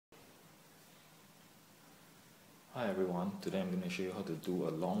Hi everyone, today I'm going to show you how to do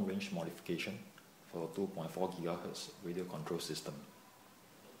a long range modification for a 2.4 GHz radio control system.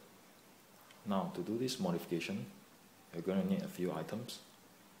 Now to do this modification, you're going to need a few items.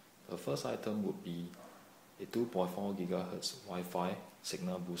 The first item would be a 2.4 GHz Wi-Fi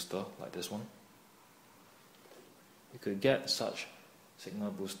signal booster like this one. You could get such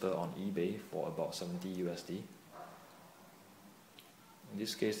signal booster on eBay for about 70 USD. In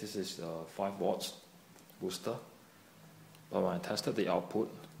this case, this is a 5 watts booster. But when I tested the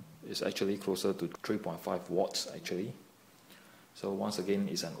output, it's actually closer to 3.5 watts actually. So once again,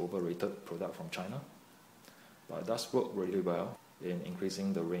 it's an overrated product from China. But it does work really well in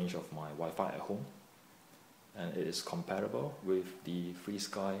increasing the range of my Wi-Fi at home. And it is compatible with the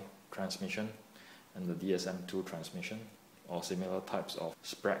frsky transmission and the DSM-2 transmission, or similar types of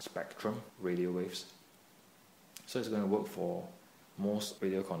spectrum radio waves. So it's going to work for most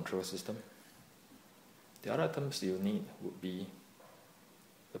radio control systems. The other items you'll need would be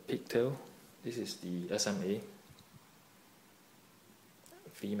the pigtail. This is the SMA,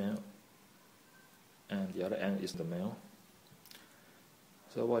 female, and the other end is the male.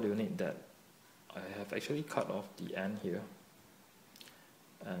 So what do you need? That I have actually cut off the end here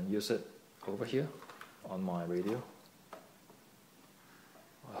and use it over here on my radio.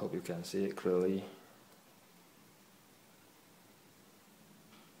 I hope you can see it clearly.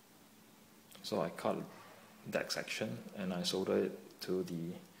 So I cut that section and I solder it to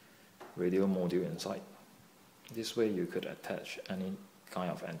the radio module inside. This way you could attach any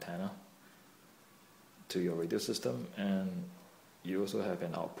kind of antenna to your radio system, and you also have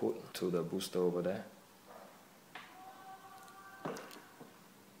an output to the booster over there.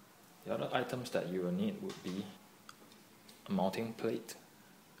 The other items that you will need would be a mounting plate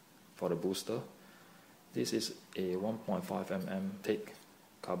for the booster. This is a 1.5 mm thick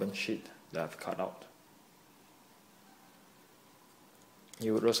carbon sheet that I've cut out.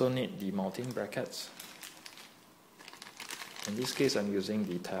 You would also need the mounting brackets. In this case, I'm using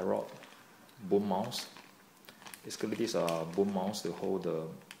the Tarot boom mounts. Basically, these are boom mounts to hold the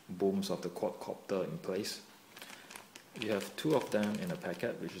booms of the quadcopter in place. You have 2 of them in a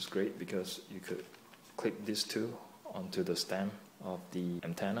packet, which is great because you could clip these 2 onto the stem of the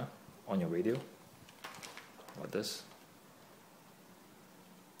antenna on your radio, like this.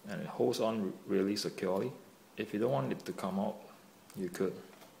 And it holds on really securely. If you don't want it to come out, you could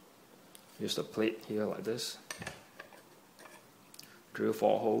use the plate here like this, drill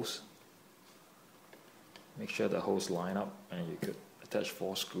 4 holes, make sure the holes line up, and you could attach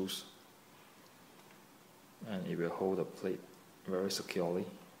 4 screws, and it will hold the plate very securely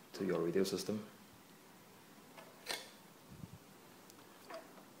to your radio system.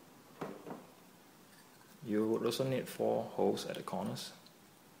 You would also need 4 holes at the corners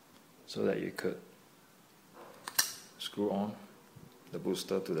so that you could screw on the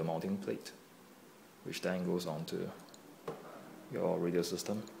booster to the mounting plate, which then goes onto your radio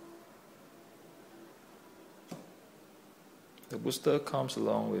system. The booster comes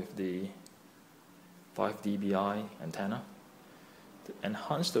along with the 5 dBi antenna. To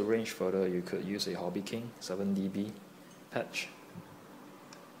enhance the range further, you could use a hobbyking 7 dB patch.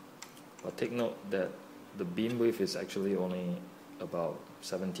 But take note that the beam width is actually only about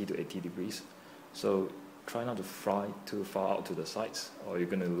 70 to 80 degrees. So try not to fly too far out to the sides, or you're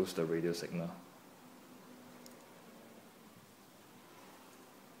going to lose the radio signal.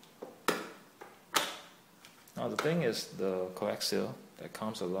 Now the thing is, the coaxial that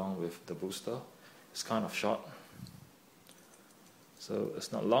comes along with the booster is kind of short. So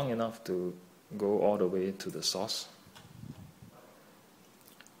it's not long enough to go all the way to the source.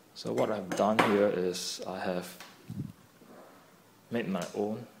 So what I've done here is I have made my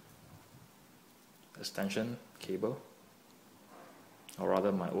own extension cable, or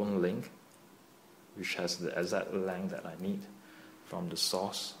rather my own link, which has the exact length that I need from the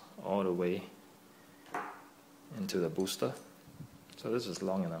source all the way into the booster. So this is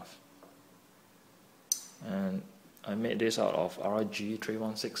long enough, and I made this out of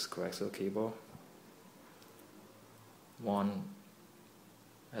RG316 coaxial cable, 1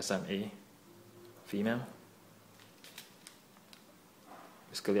 SMA female.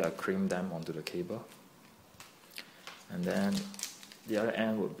 Basically, I creamed them onto the cable, and then the other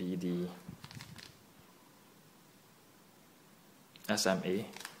end would be the SMA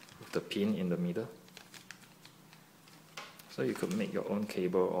with the pin in the middle. So you could make your own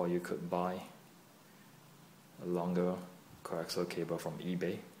cable, or you could buy a longer coaxial cable from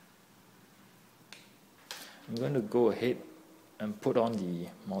eBay. I'm going to go ahead and put on the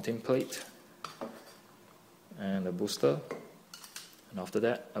mounting plate and the booster, and after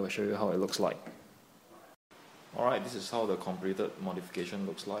that I will show you how it looks like. Alright, this is how the completed modification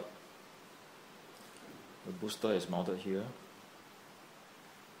looks like. The booster is mounted here,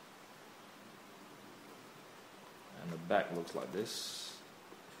 and the back looks like this.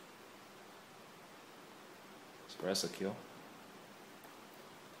 It's very secure.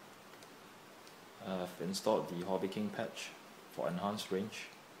 I've installed the hobbyking patch for enhanced range.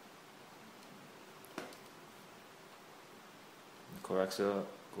 The coaxial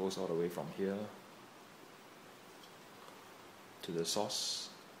goes all the way from here to the source.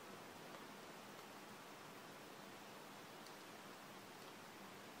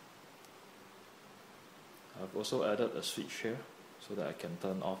 I've also added a switch here so that I can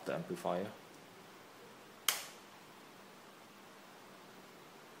turn off the amplifier.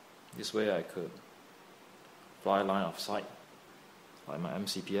 This way I could fly line of sight like my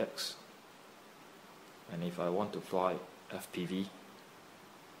MCPX, and if I want to fly FPV,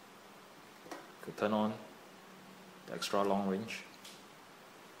 I could turn on the extra long range.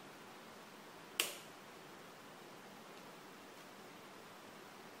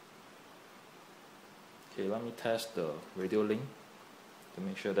 Okay, let me test the radio link to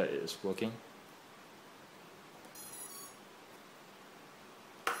make sure that it is working.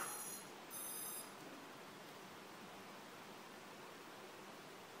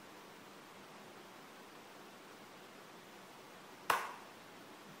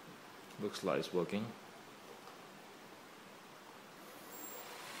 Looks like it's working.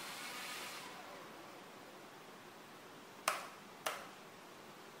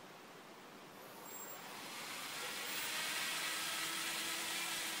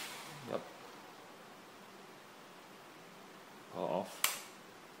 Yep. Power off.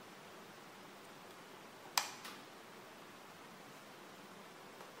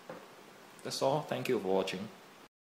 That's all. Thank you for watching.